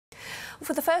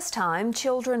For the first time,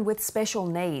 children with special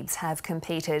needs have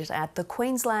competed at the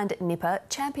Queensland Nipper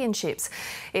Championships.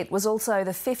 It was also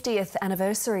the 50th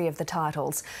anniversary of the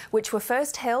titles, which were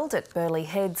first held at Burleigh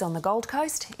Heads on the Gold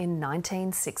Coast in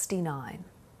 1969.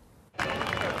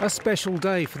 A special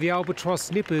day for the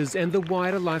Albatross nippers and the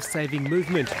wider lifesaving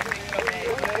movement.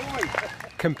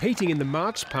 Competing in the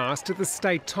march past at the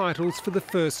state titles for the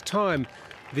first time,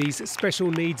 these special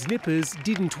needs nippers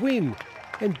didn't win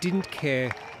and didn't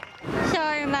care.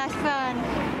 So much fun.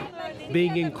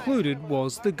 Being included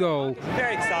was the goal.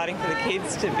 Very exciting for the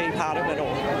kids to be part of it all.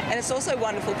 And it's also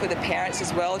wonderful for the parents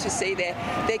as well to see their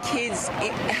kids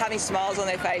having smiles on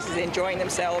their faces, enjoying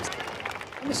themselves.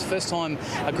 This is the first time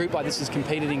a group like this has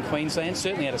competed in Queensland,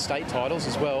 certainly at state titles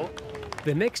as well.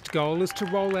 The next goal is to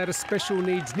roll out a special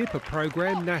needs nipper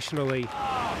program nationally.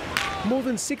 More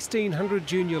than 1,600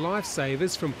 junior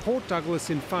lifesavers from Port Douglas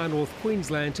in far north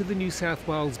Queensland to the New South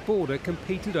Wales border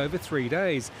competed over 3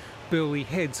 days. Burleigh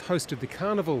Heads hosted the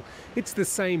carnival. It's the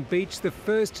same beach the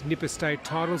first Nipper state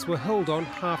titles were held on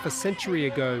half a century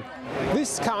ago.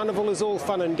 This carnival is all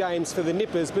fun and games for the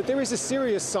nippers, but there is a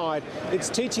serious side. It's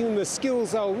teaching them the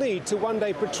skills they'll need to one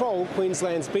day patrol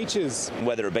Queensland's beaches.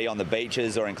 Whether it be on the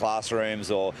beaches or in classrooms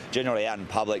or generally out in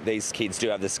public, these kids do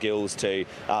have the skills to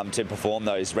perform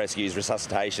those rescues,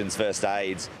 resuscitations, first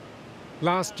aids.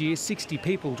 Last year, 60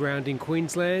 people drowned in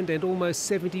Queensland and almost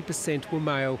 70% were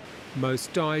male.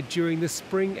 Most died during the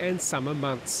spring and summer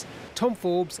months. Tom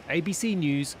Forbes, ABC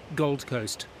News, Gold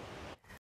Coast.